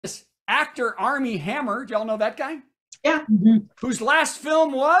actor Armie Hammer. Do y'all know that guy? Yeah. Whose last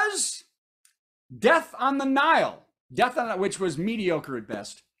film was Death on the Nile, which was mediocre at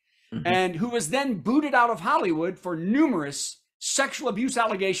best, and who was then booted out of Hollywood for numerous sexual abuse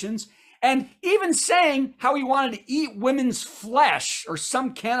allegations, and even saying how he wanted to eat women's flesh or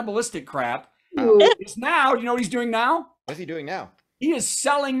some cannibalistic crap. Is now, you know what he's doing now? What's he doing now? He is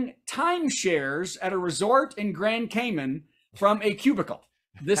selling timeshares at a resort in Grand Cayman from a cubicle.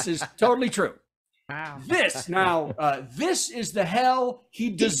 This is totally true. Wow. This is the hell he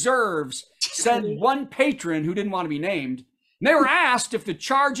deserves, said one patron who didn't want to be named. And they were asked if the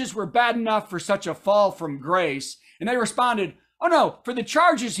charges were bad enough for such a fall from grace. And they responded, oh no, for the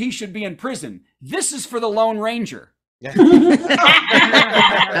charges, he should be in prison. This is for the Lone Ranger. Yeah.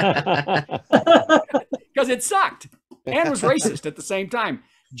 Because it sucked and was racist at the same time.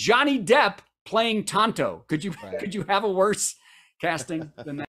 Johnny Depp playing Tonto. Could you have a worse casting than that?